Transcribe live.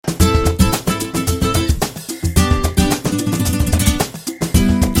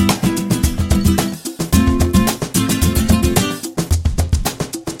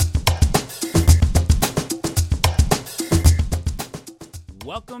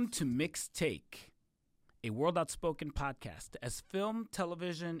Welcome to Mixed Take, a World Outspoken podcast. As film,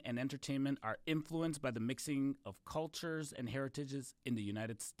 television, and entertainment are influenced by the mixing of cultures and heritages in the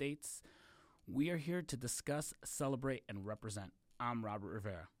United States, we are here to discuss, celebrate, and represent. I'm Robert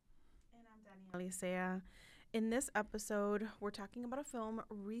Rivera. And I'm Danielle Isaiah. In this episode, we're talking about a film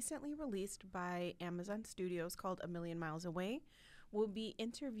recently released by Amazon Studios called A Million Miles Away. We'll be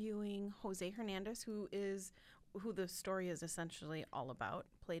interviewing José Hernández, who the story is essentially all about,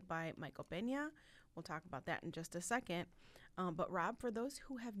 played by Michael Peña. We'll talk about that in just a second. But Rob, for those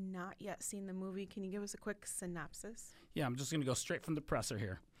who have not yet seen the movie, can you give us a quick synopsis? Yeah, I'm just going to go straight from the presser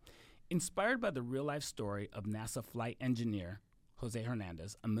here. Inspired by the real-life story of NASA flight engineer José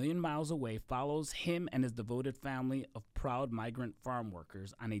Hernández, A Million Miles Away follows him and his devoted family of proud migrant farm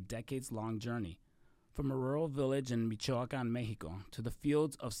workers on a decades-long journey. From a rural village in Michoacán, Mexico, to the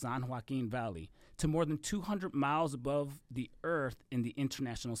fields of San Joaquin Valley, to more than 200 miles above the Earth in the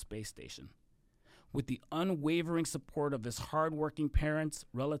International Space Station. With the unwavering support of his hardworking parents,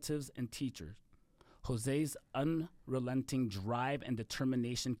 relatives, and teachers, José's unrelenting drive and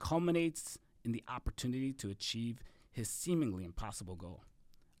determination culminates in the opportunity to achieve his seemingly impossible goal.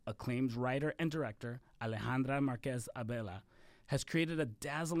 Acclaimed writer and director Alejandra Marquez Abela has created a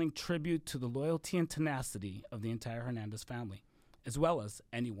dazzling tribute to the loyalty and tenacity of the entire Hernandez family, as well as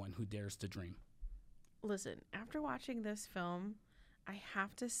anyone who dares to dream. Listen, after watching this film, I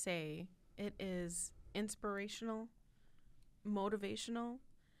have to say it is inspirational, motivational,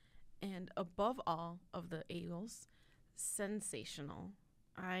 and above all of the Eagles, sensational.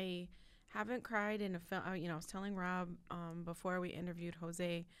 I haven't cried in a film. I was telling Rob before we interviewed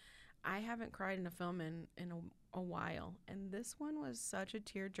Jose, I haven't cried in a film in a while, and this one was such a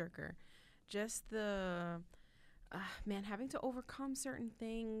tearjerker. Just the having to overcome certain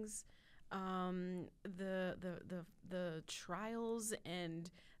things, the trials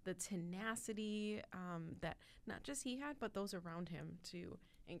and the tenacity that not just he had, but those around him to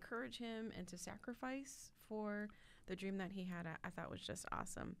encourage him and to sacrifice for the dream that he had. I thought was just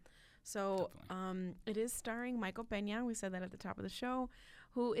awesome. So it is starring Michael Peña. We said that at the top of the show,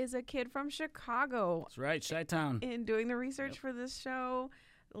 who is a kid from Chicago. That's right, Chi-Town. In doing the research for this show,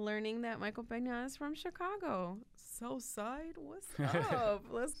 learning that Michael Peña is from Chicago. Southside, what's up?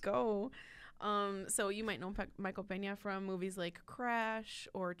 Let's go. So you might know Michael Peña from movies like Crash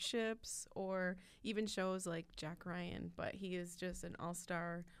or Chips or even shows like Jack Ryan, but he is just an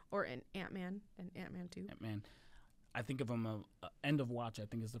all-star, or an Ant-Man 2. Ant-Man. I think of him, End of Watch, I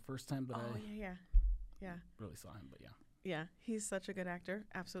think is the first time that Yeah. really saw him, but yeah. Yeah, he's such a good actor.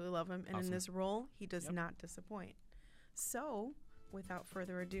 Absolutely love him. And Awesome. in this role, he does not disappoint. So, without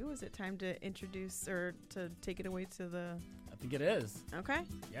further ado, is it time to introduce or to take it away to the... I think it is. Okay.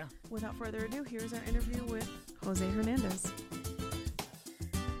 Yeah. Without further ado, here's our interview with José Hernández.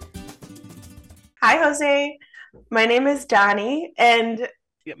 Hi, Jose. My name is Donnie, and...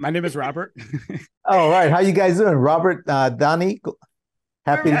 Yeah, my name is Robert. All right. How you guys doing? Robert, Donnie,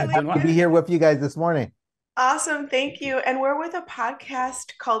 happy really to be here with you guys this morning. Awesome. Thank you. And we're with a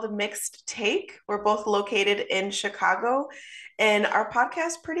podcast called Mixed Take. We're both located in Chicago, and our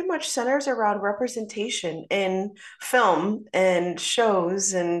podcast pretty much centers around representation in film and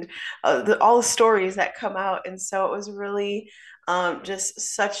shows and all the stories that come out. And so it was really just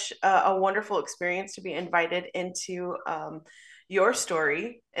such a wonderful experience to be invited into your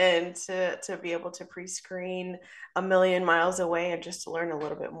story and to be able to pre-screen A Million Miles Away and just to learn a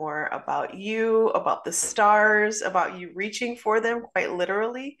little bit more about you, about the stars, about you reaching for them quite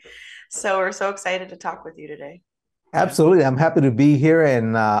literally. So we're so excited to talk with you today. Absolutely. I'm happy to be here,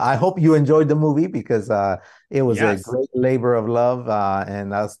 and I hope you enjoyed the movie because it was a great labor of love.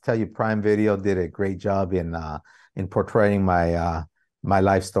 And I'll tell you, Prime Video did a great job in portraying my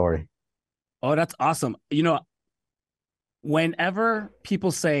life story. Oh, that's awesome. Whenever people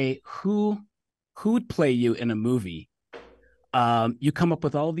say who'd play you in a movie, you come up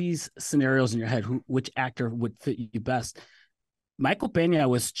with all these scenarios in your head. Which actor would fit you best? Michael Peña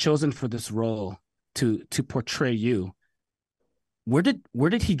was chosen for this role to portray you. Where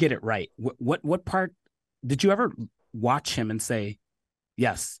did he get it right? What part did you ever watch him and say,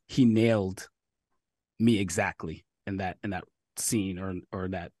 yes, he nailed me exactly in that scene or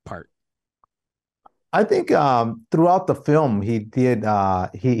that part? I think throughout the film, he did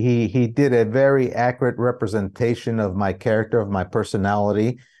he did a very accurate representation of my character, of my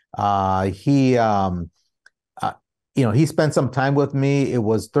personality. He spent some time with me. It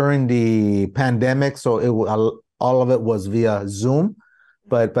was during the pandemic, so all of it was via Zoom,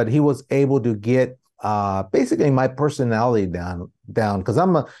 but he was able to get basically my personality down because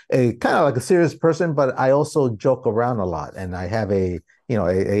I'm a kind of like a serious person, but I also joke around a lot, and I have a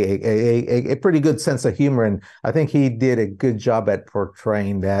pretty good sense of humor, and I think he did a good job at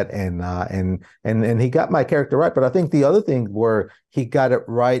portraying that, and he got my character right. But I think the other thing where he got it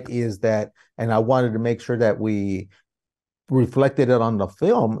right is that, and I wanted to make sure that we reflected it on the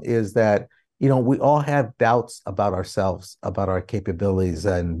film, is that we all have doubts about ourselves, about our capabilities,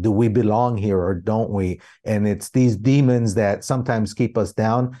 and do we belong here or don't we? And it's these demons that sometimes keep us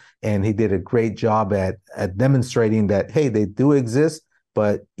down. And he did a great job at demonstrating that, hey, they do exist,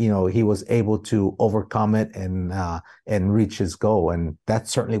 but he was able to overcome it and reach his goal. And that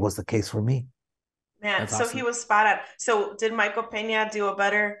certainly was the case for me. Man, That's so awesome. he was spot on. So did Michael Pena do a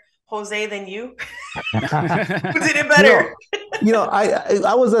better Jose than you? Who did it better?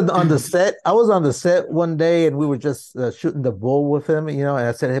 I was on the set. I was on the set one day, and we were just shooting the bull with him. And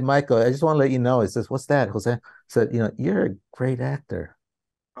I said, "Hey, Michael, I just want to let you know." He says, "What's that, Jose?" I said, "You're a great actor."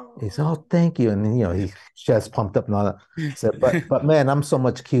 He said, "Oh, thank you." And he chest pumped up and all that. I said, "But man, I'm so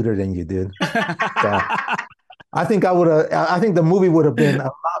much cuter than you, dude." So I think I would have. I think the movie would have been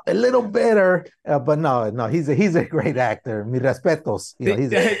a little better. But no, he's a great actor. Mi respetos.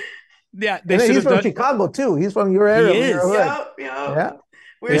 He's yeah, they and then should he's have from done. Chicago too. He's from your area, He from your is. hood. Yep, yep. Yeah.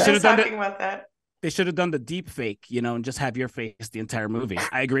 We They were should just have done talking about that. They should have done the deep fake, and just have your face the entire movie.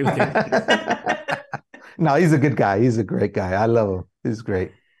 I agree with you. No, he's a good guy. He's a great guy. I love him. He's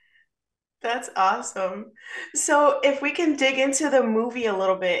great. That's awesome. So, if we can dig into the movie a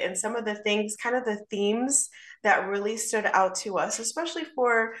little bit and some of the things, kind of the themes that really stood out to us, especially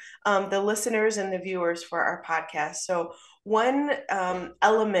for the listeners and the viewers for our podcast. So, one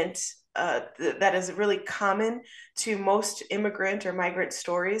element that is really common to most immigrant or migrant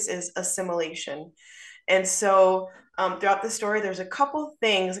stories is assimilation. And so, throughout the story, there's a couple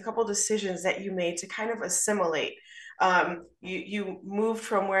things, a couple decisions that you made to kind of assimilate. You moved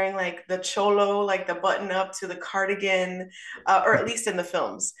from wearing like the cholo, like the button up, to the cardigan, or at least in the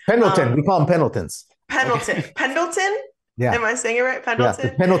films. Pendleton. We call them Pendletons. Pendleton, Okay. Pendleton. Yeah. Am I saying it right? Yeah. The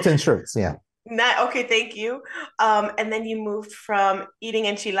Pendleton. Pendleton shirts. Yeah. Not okay, thank you. And then you moved from eating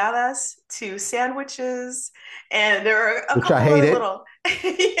enchiladas to sandwiches, and there are a Which I couple hate other it. little.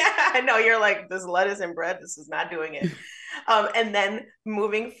 Yeah, I know you're like this lettuce and bread. This is not doing it. And then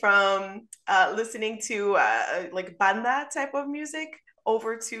moving from listening to like banda type of music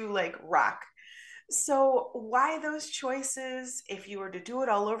over to like rock. So why those choices? If you were to do it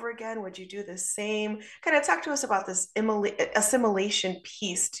all over again, would you do the same? Kind of talk to us about this assimilation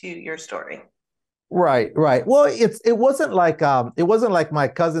piece to your story. Right, right. Well, it wasn't like my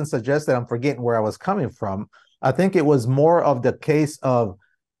cousin suggested. I'm forgetting where I was coming from. I think it was more of the case of,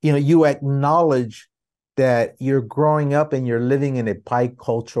 you acknowledge that you're growing up and you're living in a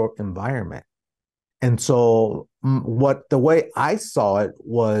bicultural environment. And so what the way I saw it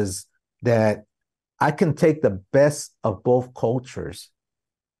was that I can take the best of both cultures.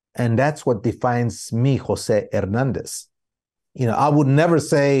 And that's what defines me, Jose Hernandez. I would never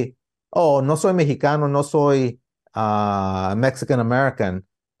say, oh, no soy mexicano, no soy Mexican American.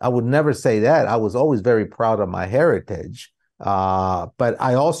 I would never say that. I was always very proud of my heritage. But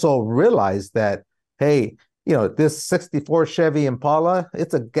I also realized that, hey, this 64 Chevy Impala,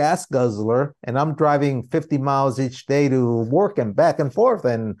 it's a gas guzzler, and I'm driving 50 miles each day to work and back and forth.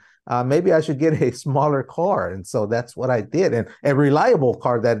 And maybe I should get a smaller car. And so that's what I did. And a reliable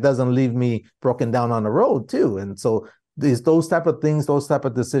car that doesn't leave me broken down on the road, too. And so those type of things, those type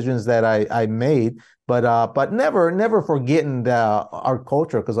of decisions that I made, but never forgetting our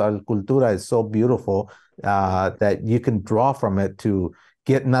culture, because our cultura is so beautiful that you can draw from it to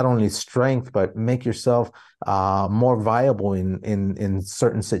get not only strength but make yourself more viable in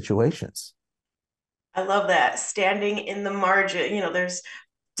certain situations. I love that. Standing in the margin, there's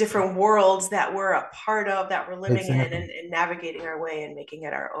different worlds that we're a part of, that we're living in, Exactly. and navigating our way and making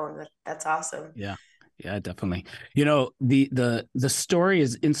it our own. That's awesome. Yeah. Yeah, definitely. The story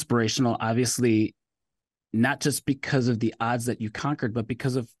is inspirational, obviously, not just because of the odds that you conquered, but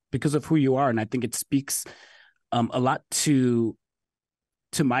because of who you are. And I think it speaks a lot to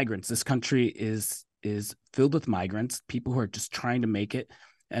migrants. This country is filled with migrants, people who are just trying to make it,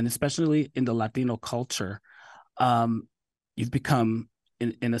 and especially in the Latino culture, you've become,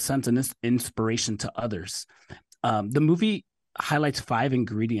 in a sense, an inspiration to others. The movie highlights 5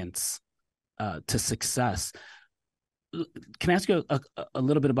 ingredients to success. Can I ask you a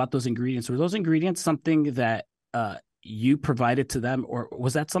little bit about those ingredients? Were those ingredients something that you provided to them, or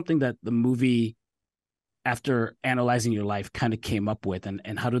was that something that the movie, after analyzing your life, kind of came up with?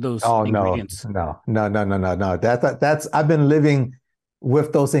 And how do those Oh, ingredients? no. That's I've been living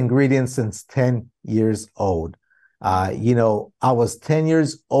with those ingredients since 10 years old. I was 10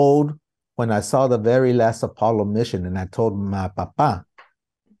 years old when I saw the very last Apollo mission, and I told my papa,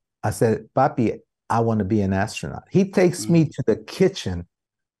 I said, Papi, I want to be an astronaut. He takes me to the kitchen,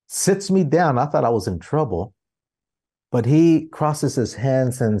 sits me down. I thought I was in trouble, but he crosses his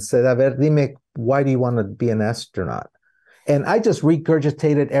hands and said, A ver, dime, why do you want to be an astronaut? And I just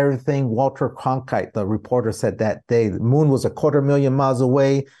regurgitated everything Walter Cronkite, the reporter, said that day. The moon was 250,000 miles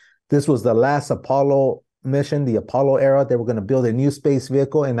away. This was the last Apollo mission, the Apollo era. They were going to build a new space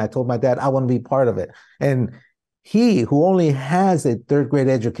vehicle. And I told my dad, I want to be part of it. And he, who only has a third grade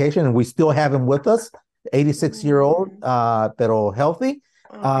education, and we still have him with us, 86-year-old, pero healthy.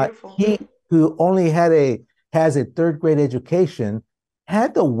 He, who only has a third grade education,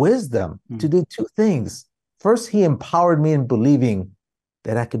 had the wisdom to do two things. First, he empowered me in believing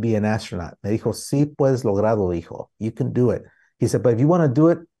that I could be an astronaut. Me dijo, sí puedes lograrlo, hijo. You can do it. He said, but if you want to do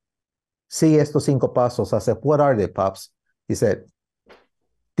it, sigue estos 5 pasos. I said, what are they, Pops? He said,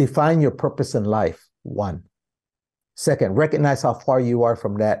 define your purpose in life, 1. Second, recognize how far you are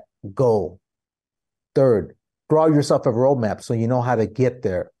from that goal. Third, draw yourself a roadmap so you know how to get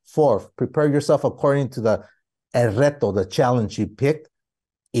there. Fourth, prepare yourself according to the el reto, the challenge you picked.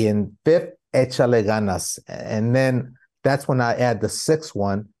 In fifth, échale ganas. And then that's when I add the 6th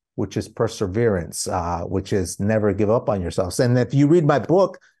one, which is perseverance, which is never give up on yourselves. And if you read my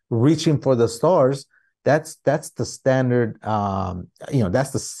book, Reaching for the Stars, that's the standard,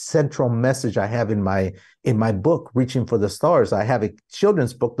 that's the central message I have in my book, Reaching for the Stars. I have a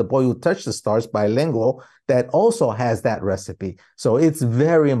children's book, The Boy Who Touched the Stars, bilingual, that also has that recipe. So it's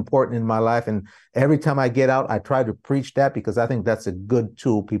very important in my life. And every time I get out, I try to preach that because I think that's a good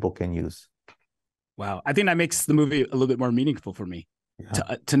tool people can use. Wow. I think that makes the movie a little bit more meaningful for me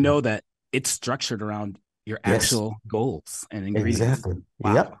to know that it's structured around your actual goals and ingredients. Exactly.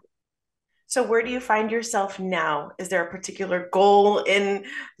 Wow. Yep. So where do you find yourself now? Is there a particular goal in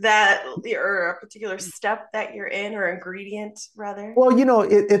that, or a particular step that you're in, or ingredient rather? Well,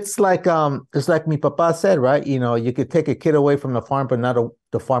 it's like mi papa said, right? You could take a kid away from the farm, but not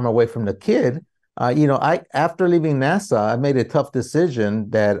the farm away from the kid. After leaving NASA, I made a tough decision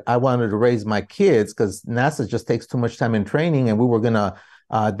that I wanted to raise my kids because NASA just takes too much time in training, and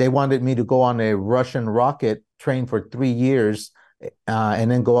they wanted me to go on a Russian rocket, train for 3 years.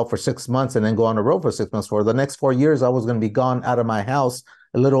 And then go up for 6 months and then go on the road for 6 months. For the next 4 years, I was going to be gone out of my house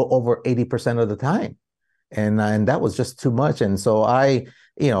a little over 80% of the time. And that was just too much. And so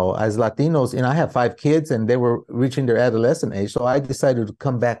as Latinos, I have 5 kids and they were reaching their adolescent age. So I decided to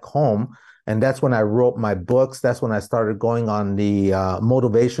come back home. And that's when I wrote my books. That's when I started going on the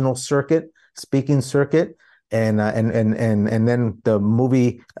motivational circuit, speaking circuit. And then the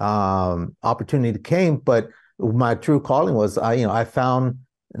movie opportunity came. But my true calling was, I found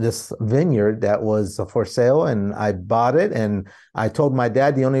this vineyard that was for sale and I bought it. And I told my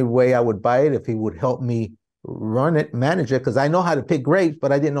dad the only way I would buy it if he would help me run it, manage it, because I know how to pick grapes,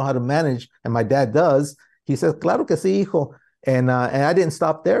 but I didn't know how to manage. And my dad does. He says, claro que sí, hijo. And I didn't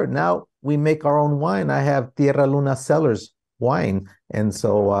stop there. Now we make our own wine. I have Tierra Luna Cellars wine. And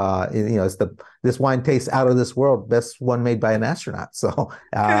so, this wine tastes out of this world. Best one made by an astronaut. So,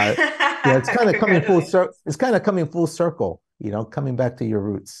 it's kind of coming full circle. It's kind of coming full circle, coming back to your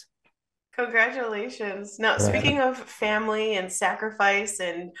roots. Congratulations. Now, speaking of family and sacrifice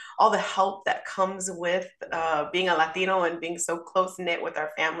and all the help that comes with being a Latino and being so close-knit with our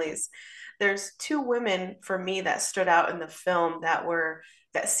families, there's 2 women for me that stood out in the film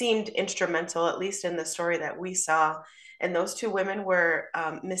that seemed instrumental, at least in the story that we saw. And those 2 women were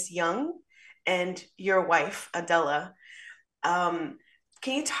Miss Young and your wife, Adela.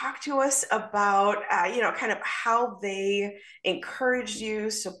 Can you talk to us about, kind of how they encouraged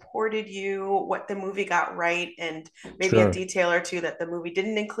you, supported you, what the movie got right, and maybe a detail or 2 that the movie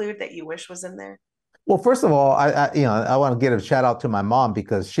didn't include that you wish was in there? Well, first of all, I want to give a shout out to my mom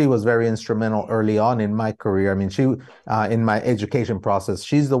because she was very instrumental early on in my career. I mean, she in my education process,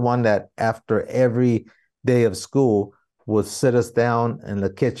 she's the one that after every day of school would sit us down in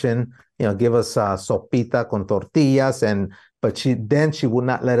the kitchen, give us sopita con tortillas, but she would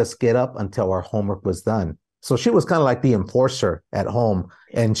not let us get up until our homework was done. So she was kind of like the enforcer at home,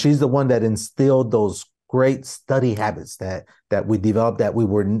 and she's the one that instilled those great study habits that we developed that we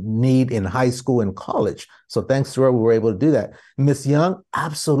were need in high school and college. So thanks to her, we were able to do that. Miss Young,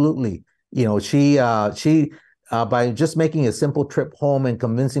 absolutely. She by just making a simple trip home and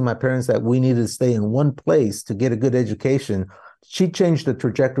convincing my parents that we needed to stay in one place to get a good education, she changed the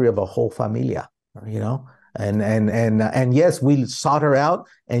trajectory of a whole familia, And yes, we sought her out,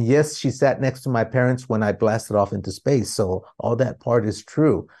 and yes, she sat next to my parents when I blasted off into space. So all that part is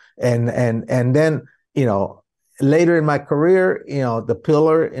true. And then, you know, later in my career, you know, the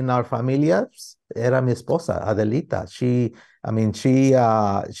pillar in our familia era mi esposa, Adelita. She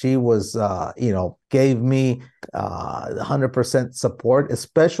was, you know, gave me 100% support,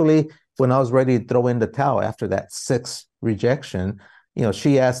 especially when I was ready to throw in the towel after that sixth rejection. You know,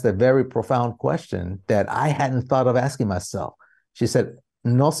 she asked a very profound question that I hadn't thought of asking myself. She said,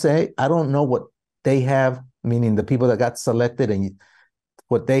 "No sé, I don't know what they have," meaning the people that got selected, and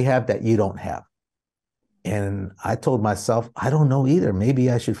what they have that you don't have. And I told myself, I don't know either. Maybe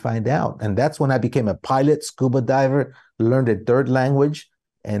I should find out. And that's when I became a pilot, scuba diver, learned a third language,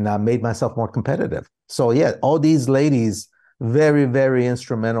 and made myself more competitive. So yeah, all these ladies, very, very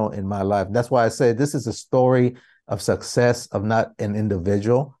instrumental in my life. That's why I say this is a story of success of not an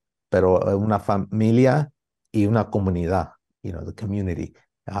individual, pero una familia y una comunidad. You know, the community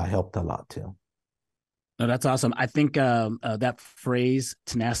helped a lot too. No, that's awesome. I think that phrase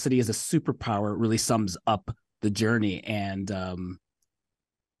 "tenacity is a superpower" really sums up the journey. And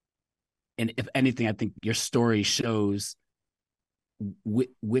if anything, I think your story shows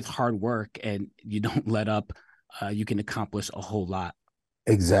with hard work and you don't let up, you can accomplish a whole lot.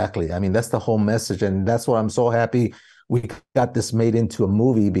 Exactly. I mean, that's the whole message. And that's why I'm so happy we got this made into a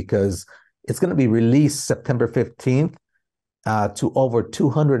movie, because it's going to be released September 15th to over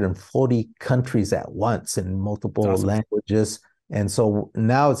 240 countries at once in multiple languages. And so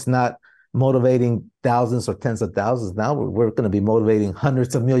now it's not motivating thousands or tens of thousands. Now we're going to be motivating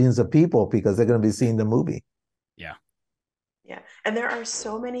hundreds of millions of people because they're going to be seeing the movie. Yeah. Yeah. And there are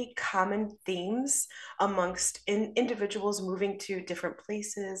so many common themes amongst individuals moving to different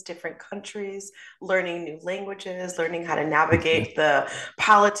places, different countries, learning new languages, learning how to navigate the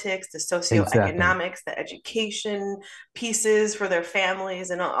politics, the socioeconomics, the education pieces for their families.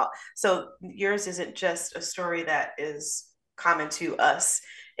 And all. So yours isn't just a story that is common to us.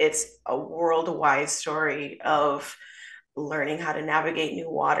 It's a worldwide story of learning how to navigate new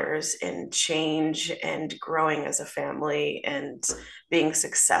waters and change and growing as a family and being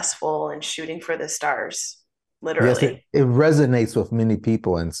successful and shooting for the stars, literally. Yes, it resonates with many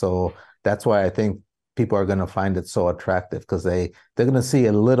people. And so that's why I think people are going to find it so attractive, because they're going to see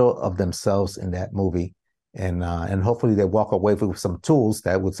a little of themselves in that movie. And hopefully they walk away with some tools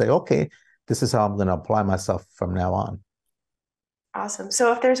that would say, okay, this is how I'm going to apply myself from now on. Awesome.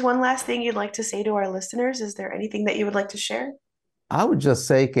 So if there's one last thing you'd like to say to our listeners, is there anything that you would like to share? I would just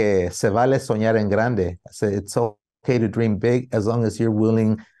say que se vale soñar en grande. It's okay to dream big as long as you're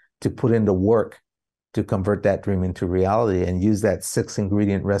willing to put in the work to convert that dream into reality, and use that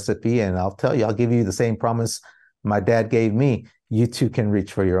 6-ingredient recipe. And I'll tell you, I'll give you the same promise my dad gave me. You too can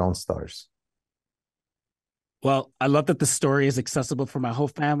reach for your own stars. Well, I love that the story is accessible for my whole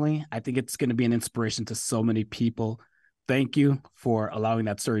family. I think it's going to be an inspiration to so many people. Thank you for allowing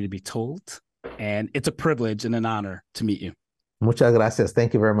that story to be told. And it's a privilege and an honor to meet you. Muchas gracias.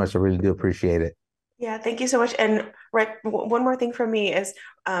 Thank you very much. I really do appreciate it. Yeah, thank you so much. And one more thing from me is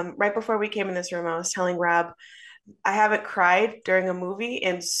right before we came in this room, I was telling Rob, I haven't cried during a movie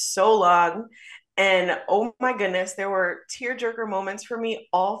in so long. And oh my goodness, there were tearjerker moments for me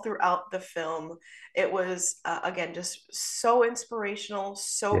all throughout the film. It was, again, just so inspirational,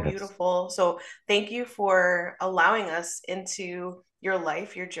 so beautiful. So thank you for allowing us into your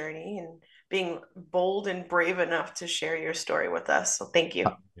life, your journey, and being bold and brave enough to share your story with us. So thank you.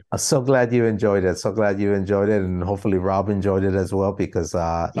 I'm so glad you enjoyed it. So glad you enjoyed it. And hopefully Rob enjoyed it as well, because you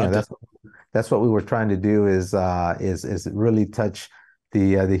know, that's what we were trying to do, is really touch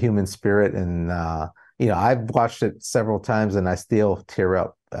the human spirit. And you know, I've watched it several times and I still tear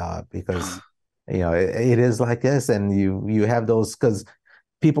up because you know, it is like this, and you have those, because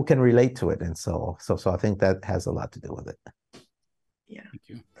people can relate to it. And so I think that has a lot to do with it. Yeah. Thank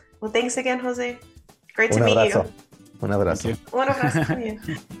you. Well, thanks again, Jose. Great to meet you. Un abrazo. Un abrazo también.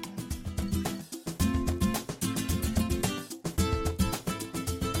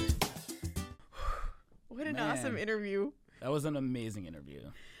 What an awesome interview. That was an amazing interview.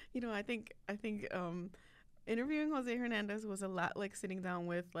 You know, I think interviewing Jose Hernandez was a lot like sitting down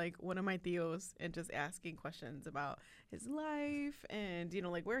with like one of my tios and just asking questions about his life and, you know,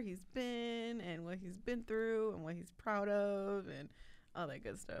 like where he's been and what he's been through and what he's proud of and all that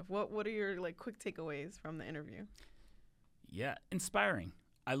good stuff. What are your like quick takeaways from the interview? Yeah, inspiring.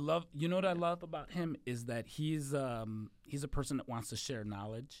 You know what I love about him is that he's a person that wants to share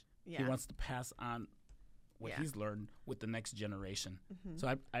knowledge. Yeah. He wants to pass on what he's learned with the next generation. Mm-hmm.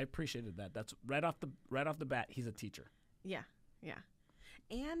 So I appreciated that. That's right off the bat, he's a teacher. Yeah, yeah.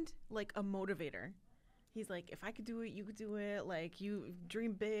 And like a motivator. he's like, if I could do it, you could do it. Like, you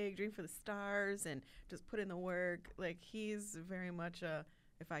dream big, dream for the stars, and just put in the work. Like, he's very much a,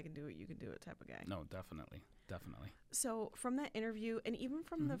 if I can do it, you can do it type of guy. No, definitely. So from that interview, and even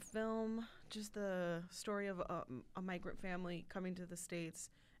from the film, just the story of a migrant family coming to the States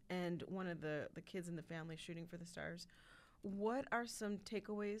and one of the kids in the family shooting for the stars, what are some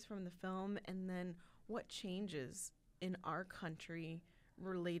takeaways from the film, and then what changes in our country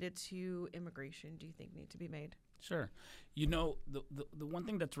related to immigration do you think need to be made? Sure. You know, the one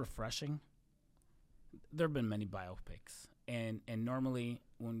thing that's refreshing, there have been many biopics, and normally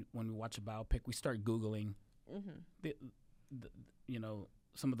when we watch a biopic, we start Googling the you know,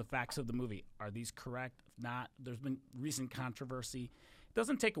 some of the facts of the movie. Are these correct? If not, there's been recent controversy. It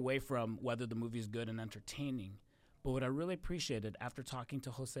doesn't take away from whether the movie is good and entertaining, but what I really appreciated after talking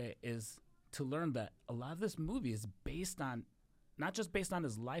to Jose is to learn that a lot of this movie is based on, not just based on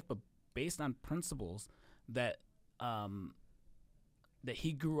his life, but based on principles that that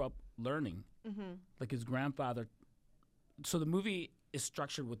he grew up learning, like his grandfather. So the movie is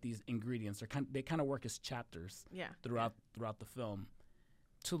structured with these ingredients. They kind of work as chapters throughout the film,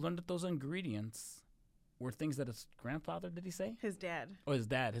 to learn that those ingredients were things that his grandfather, did he say? His dad. Oh,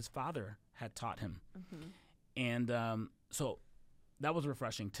 his father had taught him. And so that was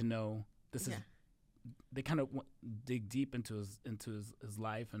refreshing to know this is, they kind of dig deep into his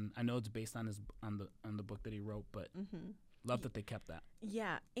life, and I know it's based on the book that he wrote, but love that they kept that.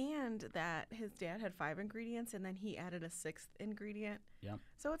 Yeah, and that his dad had 5 ingredients, and then he added a 6th ingredient. Yeah.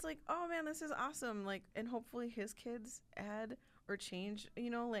 So it's like, oh man, this is awesome. Like, and hopefully his kids add or change. You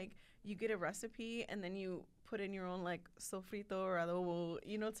know, like you get a recipe, and then you put in your own like sofrito or adobo,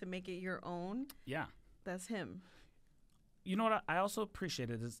 you know, to make it your own. Yeah. That's him. You know what I also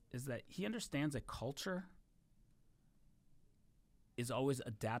appreciated is that he understands that culture is always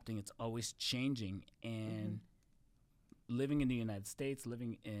adapting. It's always changing, and living in the United States,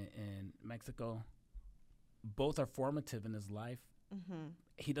 living in Mexico, both are formative in his life.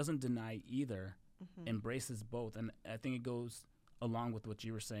 He doesn't deny either, embraces both. And I think it goes along with what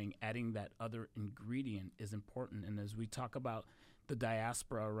you were saying, adding that other ingredient is important. And as we talk about the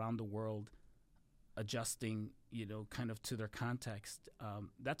diaspora around the world adjusting, you know, kind of to their context,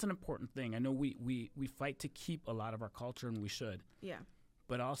 that's an important thing. I know we fight to keep a lot of our culture, and we should. Yeah.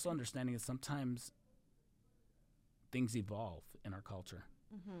 But also understanding that sometimes things evolve in our culture,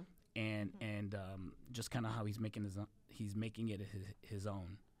 and just kind of how he's making it his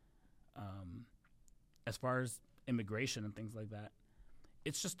own. As far as immigration and things like that,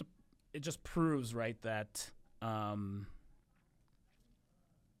 it just proves, right, that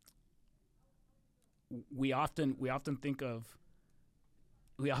we often think of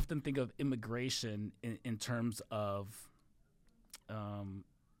immigration in terms of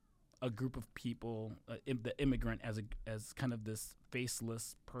a group of people, the immigrant as kind of this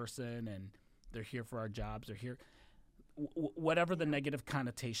faceless person, and they're here for our jobs, they're here, whatever the negative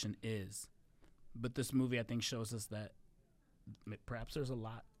connotation is. But this movie, I think, shows us that perhaps there's a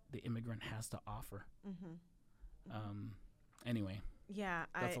lot the immigrant has to offer. Anyway. Yeah,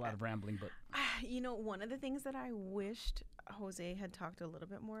 that's a lot of rambling, but you know, one of the things that I wished Jose had talked a little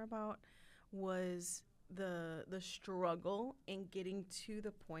bit more about was the struggle in getting to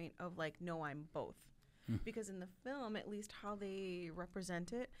the point of like, no, I'm both. Because in the film, at least how they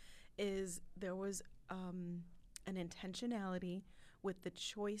represent it, is there was an intentionality with the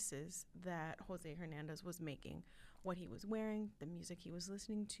choices that Jose Hernandez was making, what he was wearing, the music he was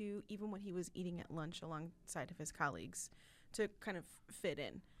listening to, even what he was eating at lunch alongside of his colleagues, to kind of fit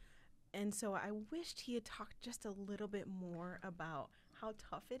in. And so I wished he had talked just a little bit more about how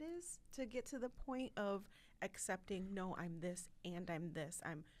tough it is to get to the point of accepting, no, I'm this and I'm this.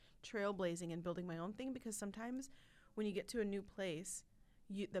 I'm trailblazing and building my own thing, because sometimes when you get to a new place,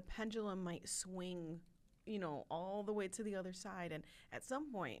 the pendulum might swing, you know, all the way to the other side. And at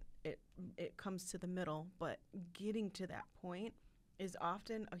some point, it comes to the middle. But getting to that point is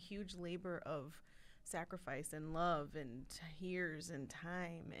often a huge labor of sacrifice and love and tears and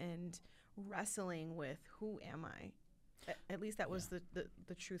time and wrestling with, who am I? At least that was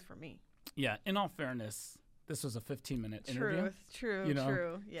the truth for me. Yeah, in all fairness, this was a 15-minute interview. True, you know?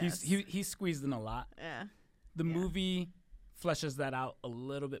 True. Yes. He squeezed in a lot. Yeah. The movie fleshes that out a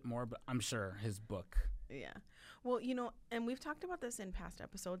little bit more, but I'm sure his book. Yeah. Well, you know, and we've talked about this in past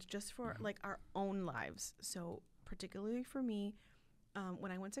episodes, just for like our own lives. So particularly for me,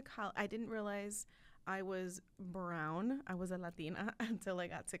 when I went to college, I didn't realize I was brown. I was a Latina until I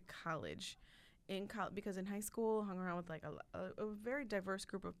got to college. Because in high school, I hung around with like a very diverse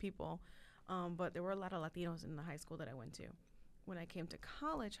group of people, but there were a lot of Latinos in the high school that I went to. When I came to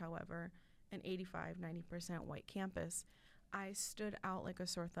college, however, an 85-90% white campus, I stood out like a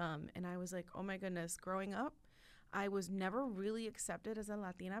sore thumb. And I was like, oh my goodness, growing up, I was never really accepted as a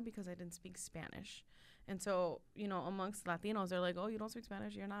Latina because I didn't speak Spanish. And so, you know, amongst Latinos, they're like, oh, you don't speak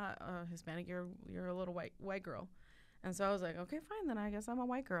Spanish, you're not Hispanic, you're a little white girl. And so I was like, okay, fine, then I guess I'm a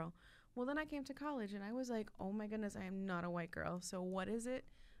white girl. Well, then I came to college and I was like, oh my goodness, I am not a white girl. So what is it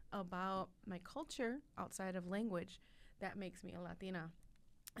about my culture outside of language that makes me a Latina?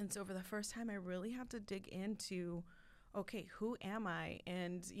 And so for the first time, I really had to dig into, okay, who am I?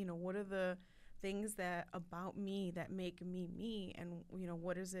 And, you know, what are the things that about me that make me me? And, you know,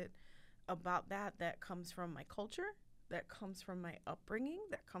 what is it about that comes from my culture, that comes from my upbringing,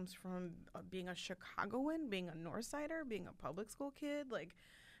 that comes from being a Chicagoan, being a Northsider, being a public school kid, like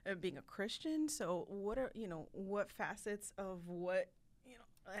being a Christian. So what are, you know, what facets of what, you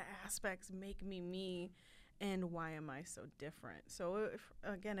know, aspects make me me, and why am I so different? So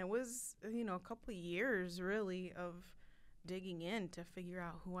again, it was, you know, a couple of years really of digging in to figure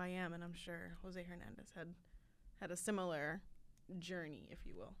out who I am. And I'm sure Jose Hernandez had a similar journey, if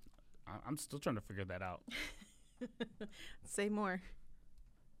you will. I'm still trying to figure that out. Say more.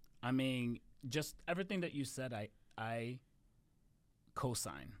 I mean, just everything that you said, I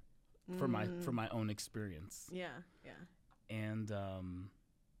co-sign for my own experience. Yeah. And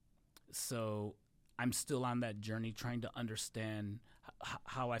so I'm still on that journey, trying to understand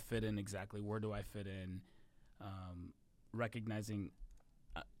how I fit in exactly. Where do I fit in? Recognizing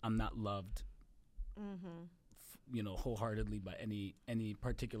I'm not loved, you know, wholeheartedly by any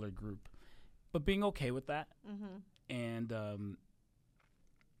particular group, but being okay with that, and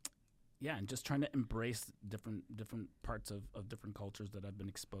and just trying to embrace different parts of different cultures that I've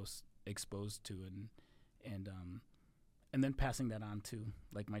been exposed to, and then passing that on to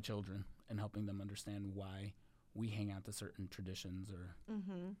like my children and helping them understand why we hang out to certain traditions or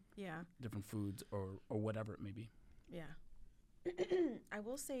different foods or whatever it may be. Yeah. I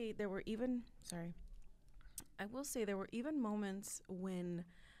will say there were even moments when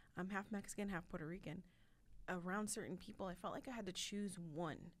I'm half Mexican, half Puerto Rican. Around certain people, I felt like I had to choose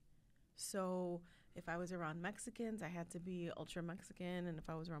one. So if I was around Mexicans, I had to be ultra Mexican. And if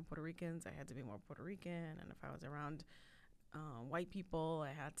I was around Puerto Ricans, I had to be more Puerto Rican. And if I was around white people,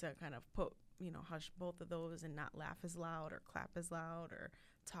 I had to kind of hush both of those and not laugh as loud or clap as loud or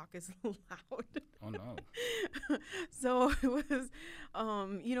talk as loud. Oh no. So it was,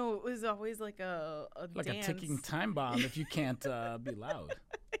 it was always like a like dance. A ticking time bomb if you can't be loud.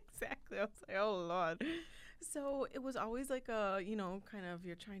 Exactly. I was like, oh Lord. So it was always like a, kind of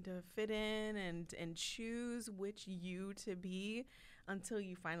you're trying to fit in and choose which you to be until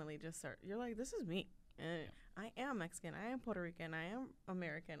you finally just start. You're like, this is me. I am Mexican. I am Puerto Rican. I am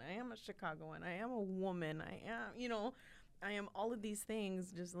American. I am a Chicagoan. I am a woman. I am, I am all of these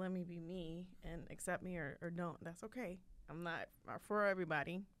things. Just let me be me and accept me or don't. That's okay. I'm not for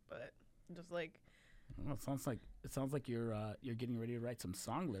everybody, but just like. Well, it sounds like you're getting ready to write some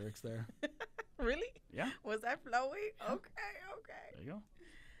song lyrics there. Really? Yeah. Was that flowy? Yeah. Okay. There you go.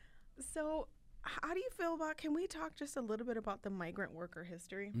 So, how do you feel about? Can we talk just a little bit about the migrant worker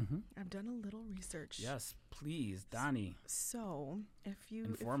history? Mm-hmm. I've done a little research. Yes, please, Donnie. So,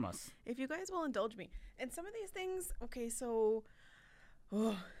 inform us. If you guys will indulge me, and some of these things. Okay, so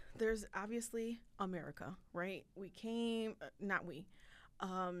there's obviously America, right? We came, not we.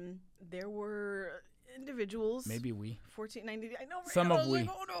 There were individuals. Maybe we. 1490. I know. Right? Some of we. Like,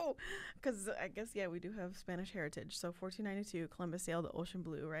 oh no, because I guess we do have Spanish heritage. So 1492, Columbus sailed the ocean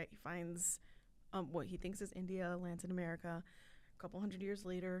blue. Right, he finds what he thinks is India, lands in America. A couple hundred years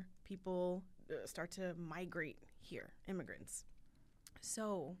later, people start to migrate here, immigrants.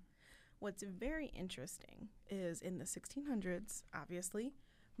 So, what's very interesting is in the 1600s, obviously,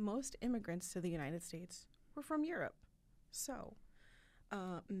 most immigrants to the United States were from Europe. So.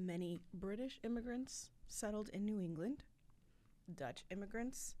 Many British immigrants settled in New England. Dutch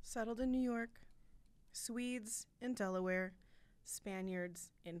immigrants settled in New York. Swedes in Delaware. Spaniards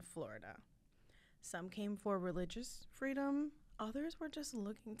in Florida. Some came for religious freedom. Others were just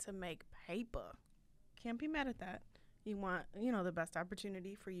looking to make paper. Can't be mad at that. You want, the best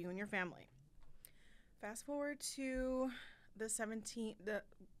opportunity for you and your family. Fast forward to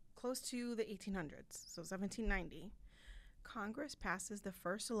close to the 1800s, so 1790. Congress passes the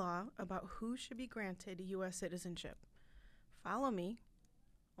first law about who should be granted U.S. citizenship. Follow me.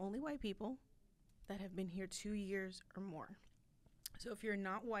 Only white people that have been here 2 years or more. So if you're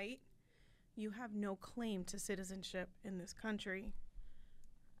not white, you have no claim to citizenship in this country.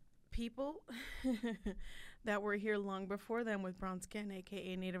 People that were here long before them with brown skin,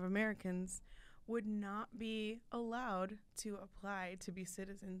 a.k.a. Native Americans, would not be allowed to apply to be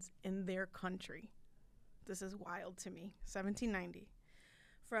citizens in their country. This is wild to me. 1790.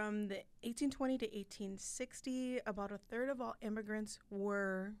 From the 1820 to 1860, about a third of all immigrants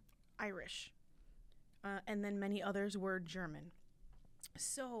were Irish, and then many others were German.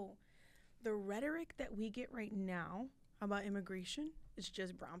 So the rhetoric that we get right now about immigration is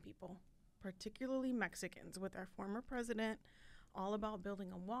just brown people, particularly Mexicans, with our former president all about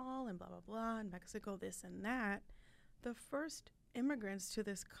building a wall and blah, blah, blah, and Mexico this and that. The first immigrants to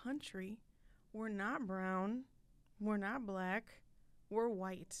this country were not brown, were not black, were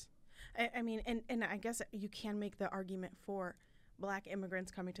white. I mean, and I guess you can make the argument for black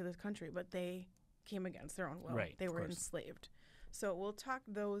immigrants coming to this country, but they came against their own will. Right, they were course. enslaved. So we'll talk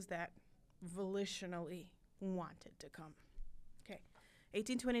those that volitionally wanted to come. Okay,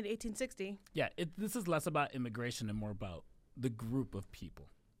 1820 to 1860. Yeah, this is less about immigration and more about the group of people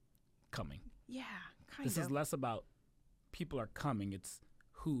coming. Yeah, kind This of. is less about people are coming. It's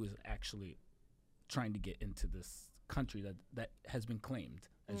who is actually trying to get into this country that has been claimed,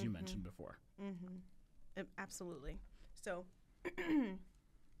 as you mentioned before. Absolutely. So,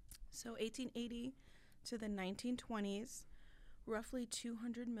 so 1880 to the 1920s, roughly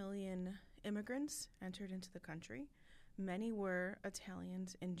 200 million immigrants entered into the country. Many were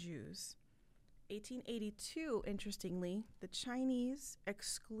Italians and Jews. 1882, interestingly, the Chinese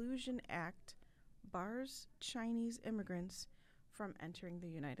Exclusion Act bars Chinese immigrants from entering the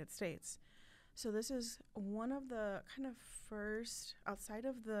United States. So this is one of the kind of first, outside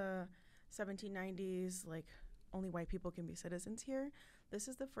of the 1790s, like only white people can be citizens here, this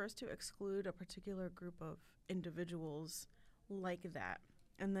is the first to exclude a particular group of individuals like that.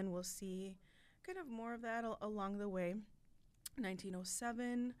 And then we'll see kind of more of that along the way.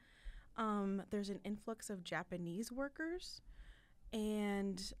 1907, there's an influx of Japanese workers,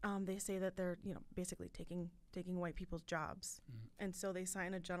 and they say that they're, basically taking white people's jobs. And so they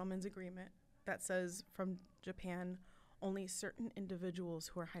sign a gentleman's agreement that says from Japan, only certain individuals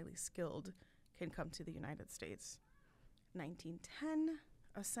who are highly skilled can come to the United States. 1910,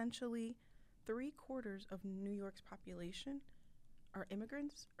 essentially 3/4 of New York's population are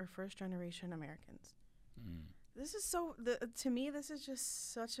immigrants or first-generation Americans. This is to me, this is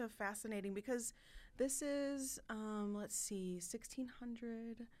just such a fascinating, because this is,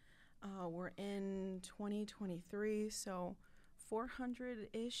 1600. We're in 2023, so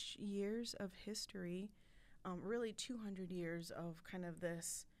 400-ish years of history, really 200 years of kind of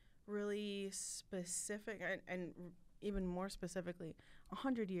this really specific, and even more specifically,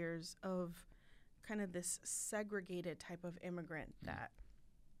 100 years of kind of this segregated type of immigrant that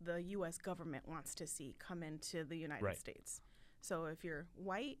the U.S. government wants to see come into the United States. So if you're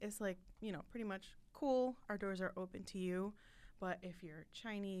white, it's like, pretty much cool, our doors are open to you. But if you're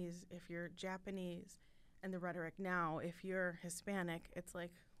Chinese, if you're Japanese, and the rhetoric now, if you're Hispanic, it's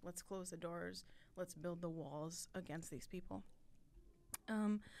like, let's close the doors, let's build the walls against these people.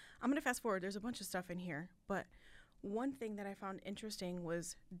 I'm going to fast forward. There's a bunch of stuff in here, but one thing that I found interesting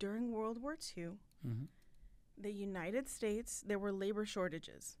was during World War II, the United States, there were labor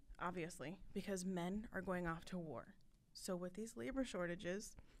shortages, obviously, because men are going off to war. So with these labor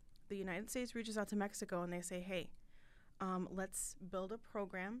shortages, the United States reaches out to Mexico and they say, hey, let's build a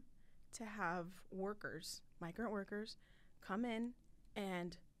program to have workers, migrant workers, come in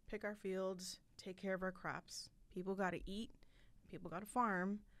and pick our fields, take care of our crops. People got to eat, people got to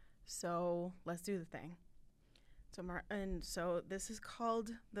farm, so let's do the thing. So this is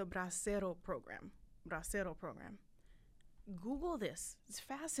called the Bracero program. Google this. It's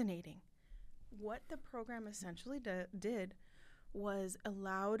fascinating. What the program essentially did was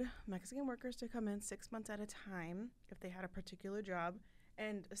allowed Mexican workers to come in 6 months at a time if they had a particular job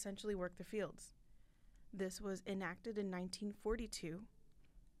and essentially work the fields. This was enacted in 1942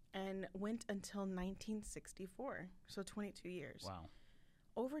 and went until 1964, so 22 years. Wow.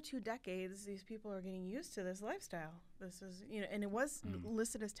 Over 2 decades, these people are getting used to this lifestyle. This is, and it was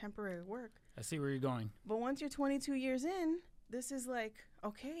listed as temporary work. I see where you're going. But once you're 22 years in, this is like,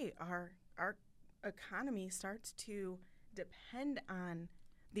 okay, our economy starts to depend on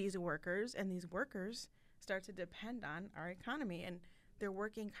these workers, and these workers start to depend on our economy, and they're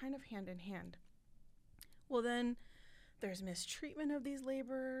working kind of hand in hand. Well, then there's mistreatment of these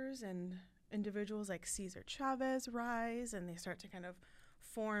laborers, and individuals like Cesar Chavez rise, and they start to kind of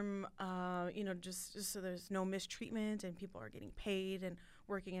form, just so there's no mistreatment and people are getting paid and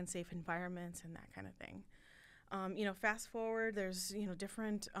working in safe environments and that kind of thing. Fast forward, there's,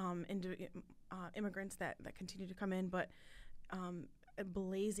 different immigrants that continue to come in, but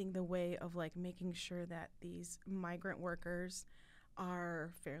blazing the way of like making sure that these migrant workers are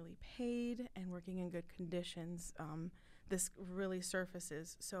fairly paid and working in good conditions, this really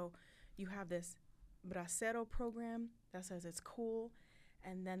surfaces. So you have this bracero program that says it's cool,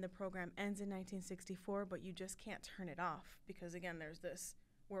 and then the program ends in 1964, but you just can't turn it off because, again, there's this,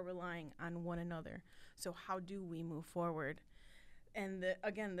 we're relying on one another. So how do we move forward? And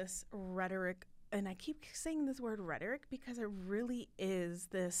again, this rhetoric, and I keep saying this word rhetoric because it really is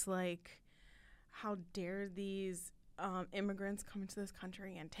this, like, how dare these immigrants come into this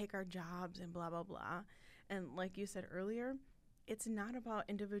country and take our jobs and blah, blah, blah. And like you said earlier, it's not about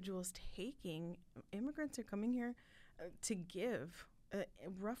individuals taking. Immigrants are coming here to give.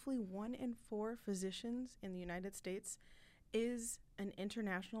 Roughly 1 in 4 physicians in the United States is an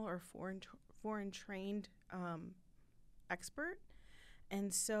international or foreign trained expert.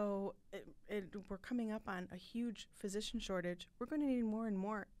 And so we're coming up on a huge physician shortage. We're going to need more and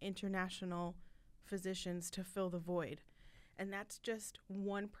more international physicians to fill the void. And that's just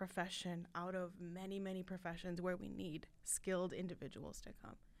one profession out of many, many professions where we need skilled individuals to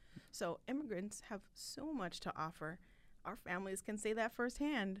come. So immigrants have so much to offer. Our families can say that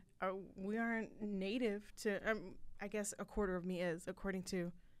firsthand. We aren't native to, I guess a quarter of me is, according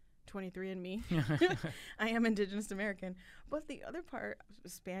to 23andMe. I am Indigenous American. But the other part,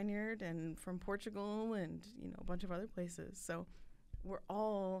 Spaniard and from Portugal and, a bunch of other places. So we're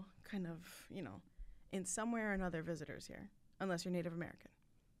all kind of, in some way or another visitors here, unless you're Native American.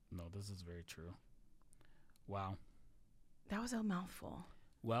 No, this is very true. Wow. That was a mouthful.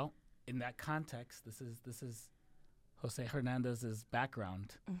 Well, in that context, this is Jose Hernandez's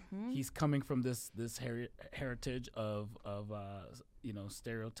background. Mm-hmm. He's coming from this heritage of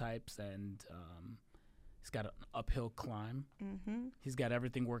stereotypes, and he's got an uphill climb. Mm-hmm. He's got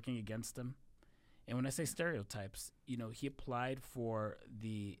everything working against him. And when I say stereotypes, he applied for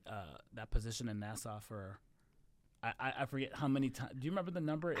that position in NASA for I forget how many times. Do you remember the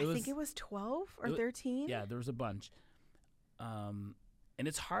number? I think it was 12 or 13. Yeah, there was a bunch. And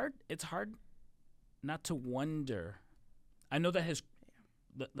it's hard not to wonder. I know that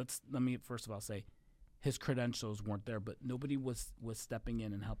let me first of all say his credentials weren't there, but nobody was stepping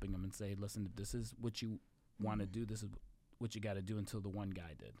in and helping him and say, listen, if this is what you want to do, this is what you got to do, until the one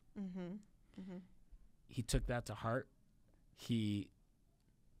guy did. Mm-hmm. Mm-hmm. He took that to heart. He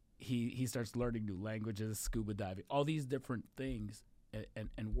starts learning new languages, scuba diving, all these different things,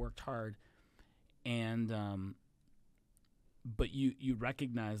 and worked hard. And but you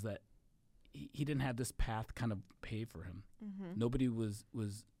recognize that he didn't have this path kind of paved for him. Mm-hmm. Nobody was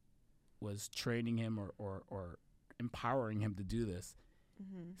training him or empowering him to do this.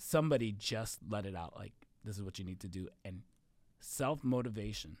 Mm-hmm. Somebody just let it out, like, this is what you need to do. And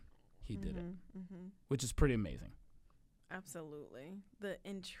self-motivation, he did it, mm-hmm. which is pretty amazing. Absolutely. The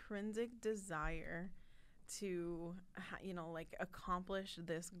intrinsic desire to, accomplish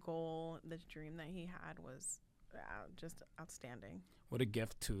this goal, this dream that he had was just outstanding. What a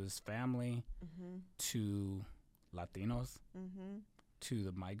gift to his family, mm-hmm. to Latinos, mm-hmm. to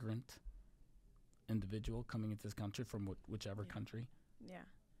the migrant individual coming into this country from whichever country. Yeah.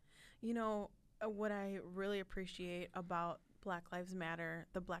 What I really appreciate about Black Lives Matter,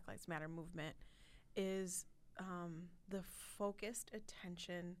 the Black Lives Matter movement, is the focused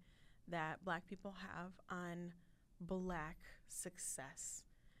attention that Black people have on Black success.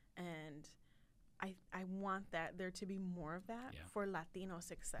 And I want there to be more of that for Latino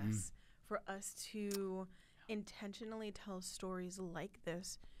success, for us to intentionally tell stories like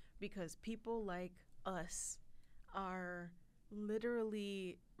this, because people like us are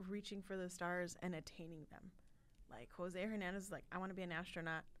literally reaching for the stars and attaining them. Like Jose Hernandez is like, I want to be an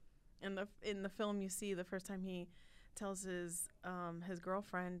astronaut. In the film, you see the first time he tells his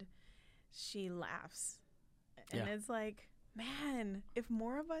girlfriend, she laughs, and it's like, man, if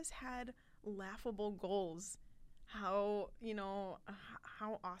more of us had laughable goals, how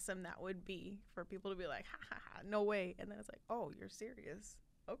awesome that would be for people to be like, ha ha ha, no way, and then it's like, oh, you're serious?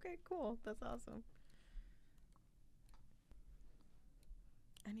 Okay, cool, that's awesome.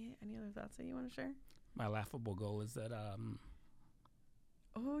 Any other thoughts that you want to share? My laughable goal is that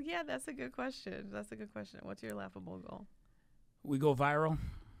Oh, yeah, that's a good question. What's your laughable goal? we go viral.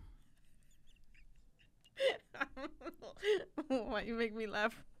 Why you make me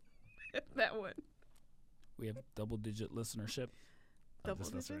laugh at that one? We have double-digit listenership.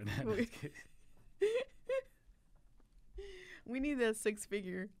 Double-digit? We need that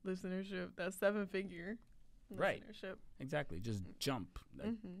 6-figure listenership, that 7-figure right. listenership. Exactly. Just jump.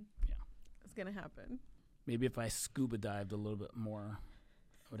 Mm-hmm. Yeah. It's going to happen. Maybe if I scuba dived a little bit more,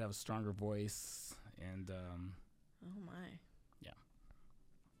 I would have a stronger voice. And oh, my. Yeah.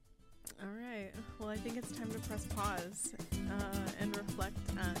 All right. Well, I think it's time to press pause and reflect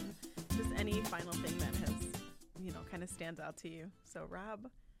on just any final thing that has, kind of stands out to you. So, Rob,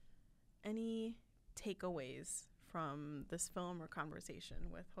 any takeaways from this film or conversation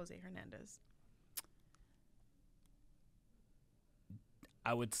with Jose Hernandez?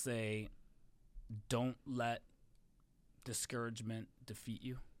 I would say don't let discouragement defeat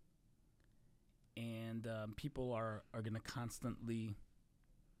you. And people are going to constantly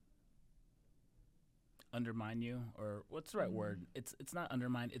undermine you, or what's the right word? It's not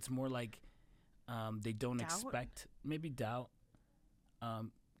undermine. It's more like they don't doubt? Expect, maybe doubt.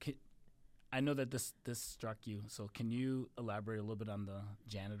 I know that this struck you, so can you elaborate a little bit on the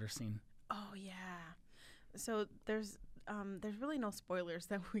janitor scene? Oh yeah. So there's really no spoilers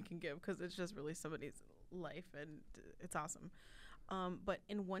that we can give because it's just really somebody's life and it's awesome. But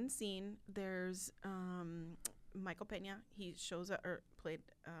in one scene, there's Michael Pena. He shows up, or played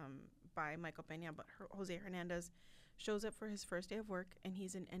by Michael Pena, but Jose Hernandez shows up for his first day of work, and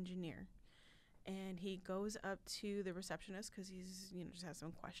he's an engineer. And he goes up to the receptionist because he's, just has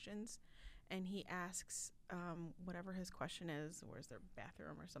some questions. And he asks whatever his question is, where's their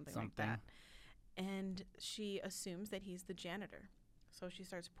bathroom or something like that. And she assumes that he's the janitor. So she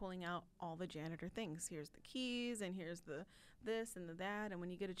starts pulling out all the janitor things. Here's the keys, and here's the this and the that. And when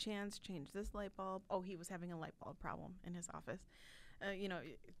you get a chance, change this light bulb. Oh, he was having a light bulb problem in his office.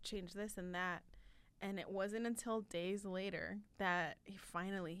 Change this and that. And it wasn't until days later that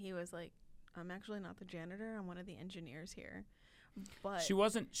he was like, I'm actually not the janitor. I'm one of the engineers here. But she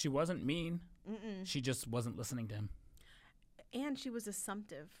wasn't mean. Mm-mm. She just wasn't listening to him. And she was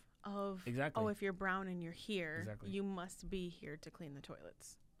assumptive of, exactly. Oh, if you're brown and you're here, exactly. You must be here to clean the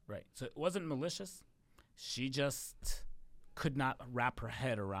toilets. Right. So it wasn't malicious. She just could not wrap her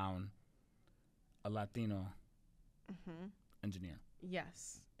head around a Latino engineer.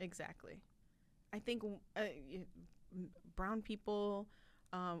 Yes, exactly. I think brown people,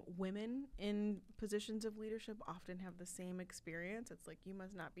 women in positions of leadership often have the same experience. It's like, you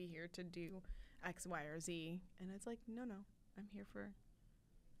must not be here to do X, Y, or Z. And it's like, no, I'm here for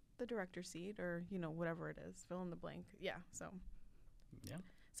the director's seat, or whatever it is, fill in the blank. Yeah. So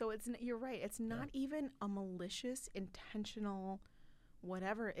you're right, it's not even a malicious, intentional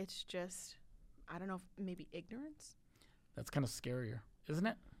whatever. It's just, I don't know, maybe ignorance. That's kind of scarier, isn't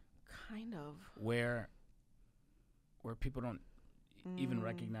it? Kind of. Where people don't even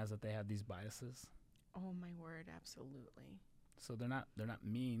recognize that they have these biases. Oh my word, absolutely. So they're not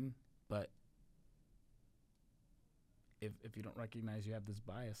mean, but if you don't recognize you have this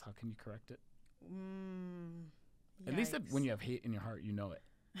bias, how can you correct it? At least when you have hate in your heart, you know it.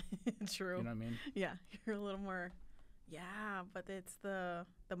 True. You know what I mean? Yeah, you're a little more. Yeah, but it's the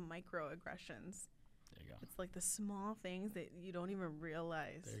microaggressions. There you go. It's like the small things that you don't even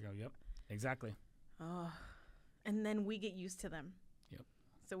realize. There you go. Yep. Exactly. Oh, and then we get used to them. Yep.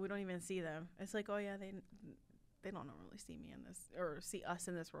 So we don't even see them. It's like, oh yeah, they don't normally see me in this, or see us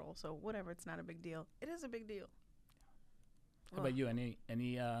in this role. So whatever, it's not a big deal. It is a big deal. How about you?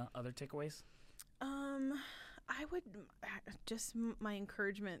 Any other takeaways? I would just my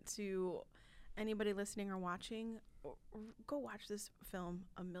encouragement to anybody listening or watching, go watch this film,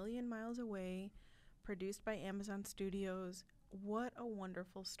 A Million Miles Away, produced by Amazon Studios. What a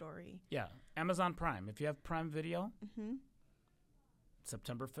wonderful story. Yeah, Amazon Prime. If you have Prime Video,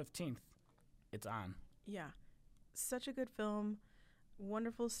 September 15th, it's on. Yeah, such a good film,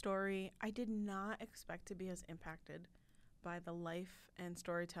 wonderful story. I did not expect to be as impacted by the life and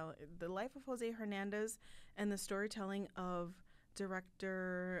storytelling, the life of Jose Hernandez and the storytelling of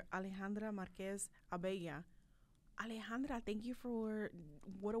director Alejandra Marquez Abella. Alejandra, thank you for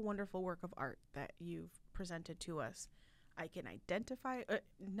what a wonderful work of art that you've presented to us. I can identify,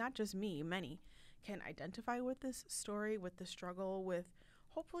 not just me, many can identify with this story, with the struggle, with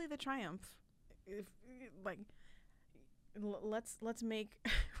hopefully the triumph. Let's make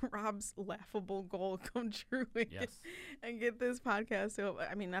Rob's laughable goal come true and get this podcast. So,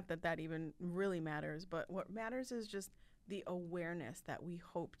 I mean, not that even really matters, but what matters is just the awareness that we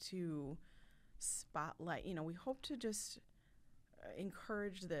hope to spotlight. We hope to just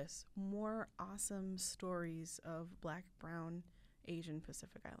encourage this more awesome stories of Black, Brown, Asian,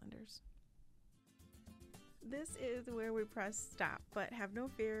 Pacific Islanders. This is where we press stop, but have no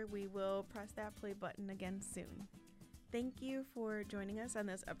fear, we will press that play button again soon. Thank you for joining us on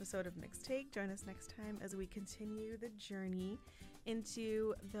this episode of Mixed Take. Join us next time as we continue the journey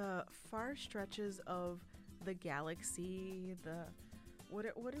into the far stretches of the galaxy, what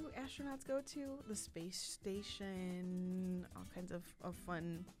do astronauts go to? The space station, all kinds of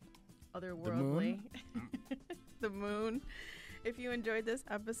fun, otherworldly. The moon. If you enjoyed this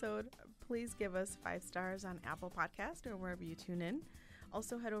episode, please give us 5 stars on Apple Podcast or wherever you tune in.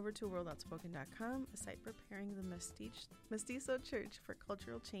 Also, head over to worldoutspoken.com, a site preparing the Mestizo Church for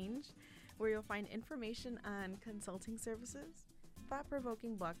cultural change, where you'll find information on consulting services,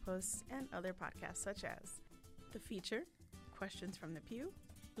 thought-provoking blog posts, and other podcasts such as The Feature, Questions from the Pew,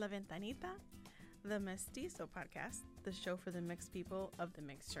 La Ventanita, The Mestizo Podcast, the show for the mixed people of the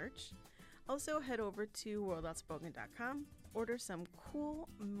mixed church. Also, head over to worldoutspoken.com, order some cool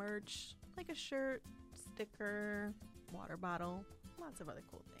merch like a shirt, sticker, water bottle, lots of other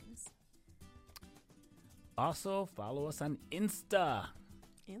cool things. Also, follow us on Insta.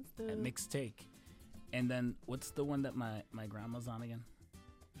 At Mixed Take. And then, what's the one that my grandma's on again?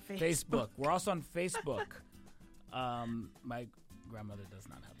 Facebook. We're also on Facebook. My grandmother does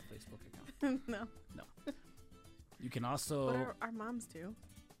not have a Facebook account. No. You can also... But our moms do.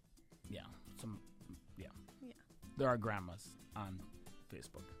 Yeah. There are grandmas on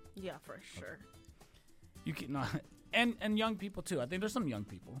Facebook. Yeah, for sure. You can... And young people, too. I think there's some young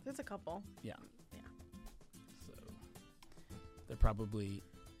people. There's a couple. Yeah. So, they're probably...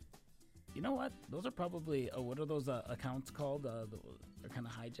 You know what? Those are probably... what are those accounts called? They're kind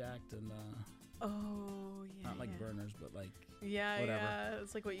of hijacked and... Oh, yeah. Not like burners, but like... Yeah, whatever. yeah.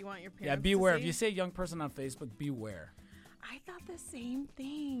 It's like what you want your parents Yeah, beware. to If you say young person on Facebook, beware. I thought the same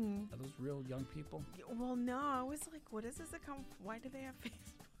thing. Are those real young people? Well, no. I was like, what is this account? Why do they have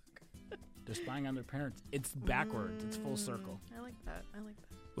Facebook? They're spying on their parents. It's backwards. It's full circle. I like that.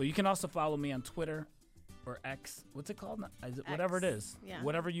 Well, you can also follow me on Twitter or X. What's it called? Whatever it is. Yeah.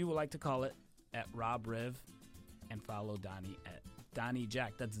 Whatever you would like to call it, at Rob Riv. And follow Donnie at Donnie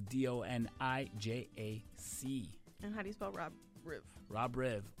Jack. That's Donijac. And how do you spell Rob Riv? Rob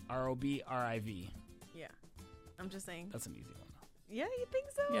Riv. Robriv. Yeah. I'm just saying. That's an easy one, though. Yeah, you think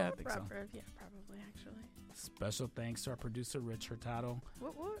so? Yeah, I think Rob so. Riv. Yeah, probably, actually. Special thanks to our producer, Rich Hurtado.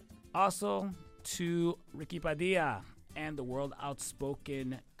 What? Also to Ricky Padilla and the World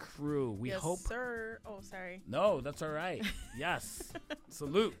Outspoken crew. We hope... sir. Oh, sorry. No, that's all right. Yes.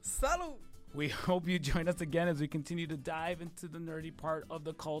 Salute. Salute. We hope you join us again as we continue to dive into the nerdy part of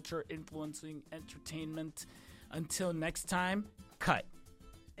the culture influencing entertainment. Until next time, cut.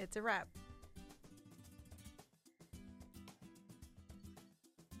 It's a wrap.